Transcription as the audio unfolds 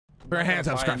Put your hands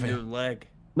up, Scruffy. Your leg.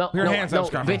 No, Put your hands up,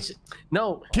 Scruffy. Bitch,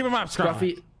 no. Keep him up,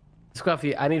 Scruffy.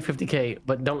 Scruffy, I need 50K,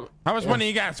 but don't. How much money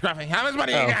you got, Scruffy? How much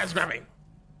money you got, Scruffy?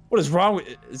 What is wrong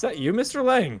with? Is that you, Mr.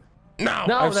 Lang? No,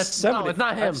 no, it's not him.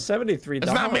 I have $73. It's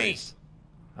not me.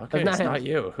 Okay, it's not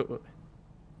you.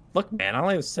 Look, man, I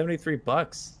only have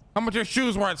 $73. How much your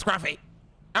shoes worth, Scruffy?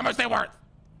 How much they worth?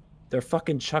 They're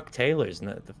fucking Chuck Taylors, and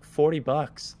they're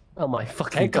 $40. Oh my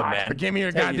fucking god! Man. Give me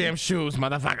your goddamn shoes,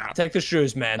 motherfucker. Take the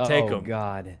shoes, man. Take them. Oh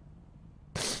god.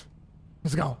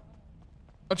 Let's go.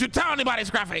 Don't you tell anybody,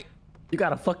 Scruffy. You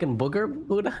got a fucking booger,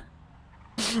 Buddha?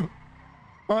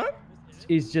 What?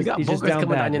 He's just down coming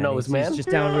bad, down your nose, man. He's just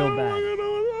down real bad.